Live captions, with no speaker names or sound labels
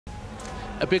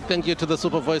A big thank you to the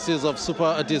super voices of Super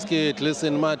Adiski,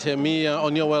 Listen Mate, Mia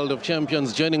on your World of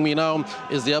Champions. Joining me now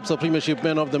is the Absa Premiership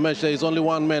man of the match. There is only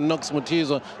one man, Knox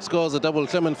Mutizwa, scores a double.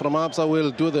 Clement from Absa will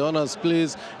do the honors.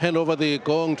 Please hand over the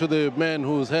gong to the man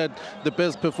who's had the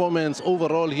best performance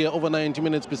overall here, over 90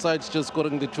 minutes, besides just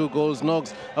scoring the 2 goals.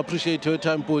 Knox, appreciate your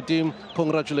time, poor team.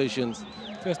 Congratulations.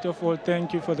 First of all,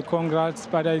 thank you for the congrats,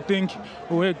 but I think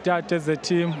we worked hard as a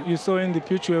team. You saw in the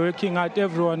pitch we were working hard,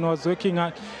 everyone was working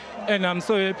hard, and I'm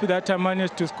so happy that I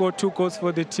managed to score 2 goals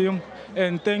for the team.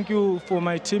 And thank you for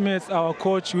my teammates, our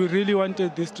coach. We really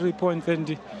wanted these 3 points,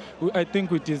 and I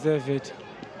think we deserve it.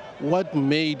 What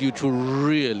made you to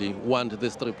really want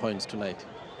these 3 points tonight?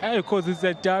 Because it's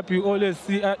a derby, we always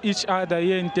see each other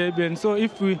here in Durban. So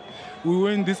if we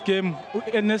win this game,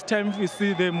 and next time if we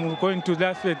see them, we're going to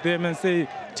laugh at them and say,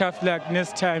 tough luck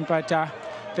next time. But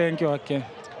thank you again.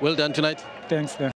 Well done tonight. Thanks, Dan.